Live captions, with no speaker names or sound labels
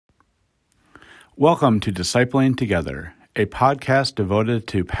Welcome to Discipling Together, a podcast devoted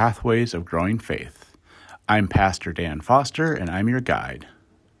to pathways of growing faith. I'm Pastor Dan Foster, and I'm your guide.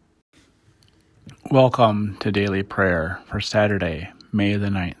 Welcome to Daily Prayer for Saturday, May the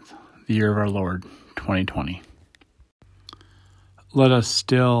 9th, the year of our Lord, 2020. Let us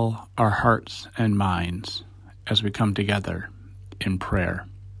still our hearts and minds as we come together in prayer.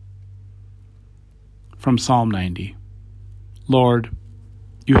 From Psalm 90. Lord,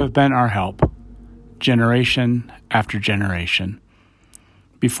 you have been our help, generation after generation.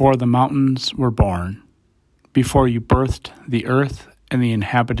 Before the mountains were born, before you birthed the earth and the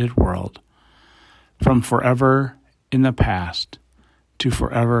inhabited world, from forever in the past to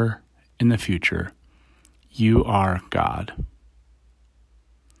forever in the future, you are God.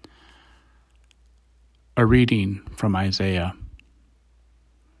 A reading from Isaiah.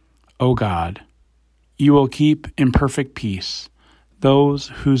 O God, you will keep in perfect peace those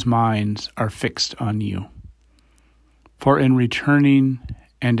whose minds are fixed on you. For in returning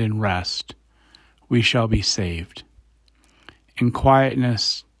and in rest we shall be saved. In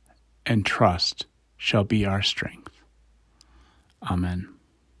quietness and trust shall be our strength. Amen.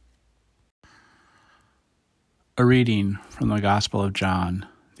 A reading from the Gospel of John,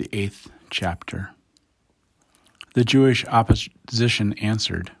 the 8th chapter. The Jewish opposition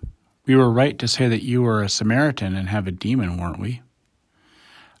answered, "We were right to say that you were a Samaritan and have a demon, weren't we?"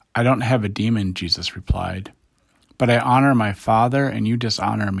 "I don't have a demon," Jesus replied, "but I honor my Father and you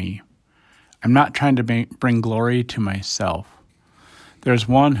dishonor me. I'm not trying to bring glory to myself. There's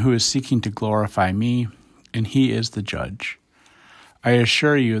one who is seeking to glorify me, and he is the judge. I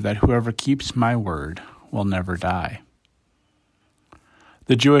assure you that whoever keeps my word will never die."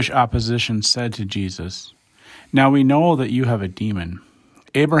 The Jewish opposition said to Jesus, "Now we know that you have a demon.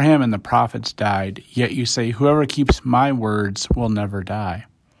 Abraham and the prophets died, yet you say, 'Whoever keeps my words will never die.'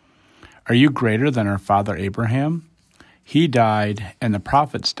 Are you greater than our father Abraham? He died, and the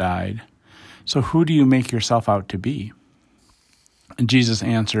prophets died. So who do you make yourself out to be?" And Jesus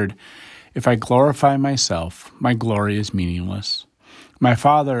answered, "If I glorify myself, my glory is meaningless. My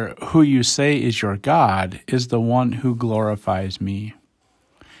Father, who you say is your God, is the one who glorifies me.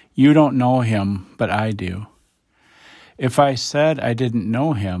 You don't know him, but I do. If I said I didn't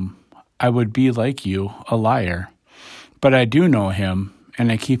know him, I would be like you, a liar. But I do know him, and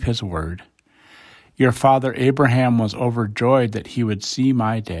I keep his word. Your father Abraham was overjoyed that he would see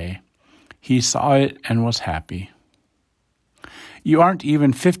my day. He saw it and was happy." "You aren't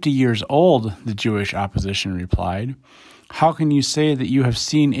even 50 years old," the Jewish opposition replied. "How can you say that you have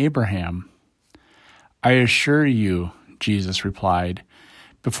seen Abraham?" "I assure you," Jesus replied,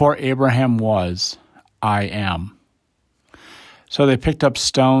 "before Abraham was, I am." So they picked up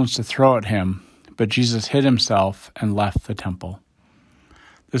stones to throw at him, but Jesus hid himself and left the temple.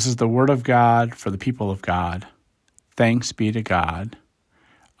 This is the word of God for the people of God. Thanks be to God.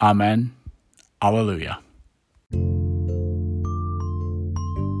 Amen. Alleluia.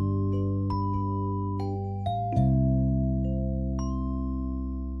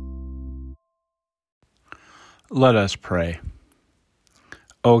 Let us pray.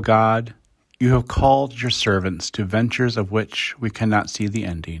 O God, you have called your servants to ventures of which we cannot see the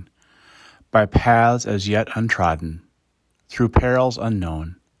ending, by paths as yet untrodden, through perils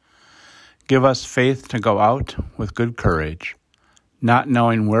unknown. Give us faith to go out with good courage, not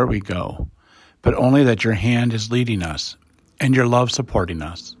knowing where we go, but only that your hand is leading us and your love supporting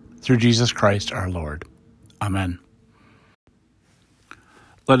us, through Jesus Christ our Lord. Amen.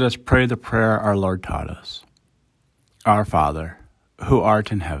 Let us pray the prayer our Lord taught us. Our Father, who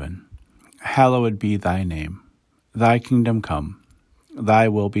art in heaven, hallowed be thy name. Thy kingdom come, thy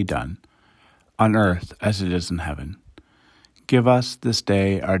will be done, on earth as it is in heaven. Give us this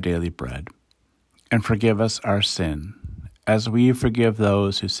day our daily bread, and forgive us our sin, as we forgive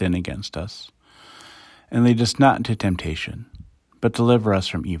those who sin against us. And lead us not into temptation, but deliver us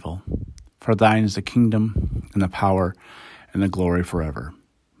from evil. For thine is the kingdom, and the power, and the glory forever.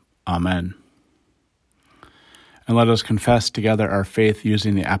 Amen. And let us confess together our faith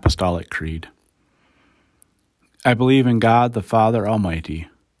using the Apostolic Creed. I believe in God the Father Almighty,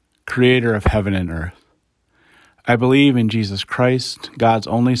 creator of heaven and earth. I believe in Jesus Christ, God's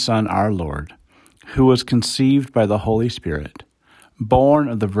only Son, our Lord, who was conceived by the Holy Spirit, born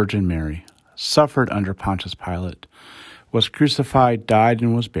of the Virgin Mary, suffered under Pontius Pilate, was crucified, died,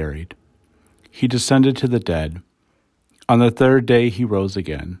 and was buried. He descended to the dead. On the third day he rose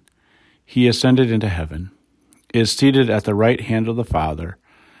again. He ascended into heaven, is seated at the right hand of the Father,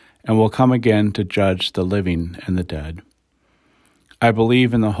 and will come again to judge the living and the dead. I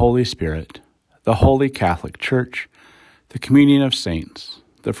believe in the Holy Spirit, the Holy Catholic Church, the communion of saints,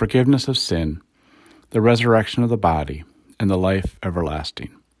 the forgiveness of sin, the resurrection of the body, and the life everlasting.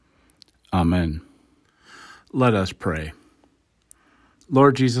 Amen. Let us pray.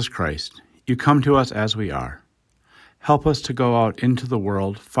 Lord Jesus Christ, you come to us as we are. Help us to go out into the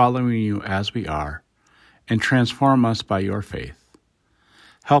world following you as we are, and transform us by your faith.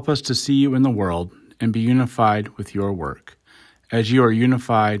 Help us to see you in the world and be unified with your work, as you are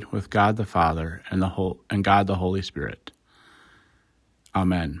unified with God the Father and God the Holy Spirit.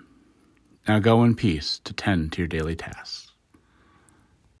 Amen. Now go in peace to tend to your daily tasks.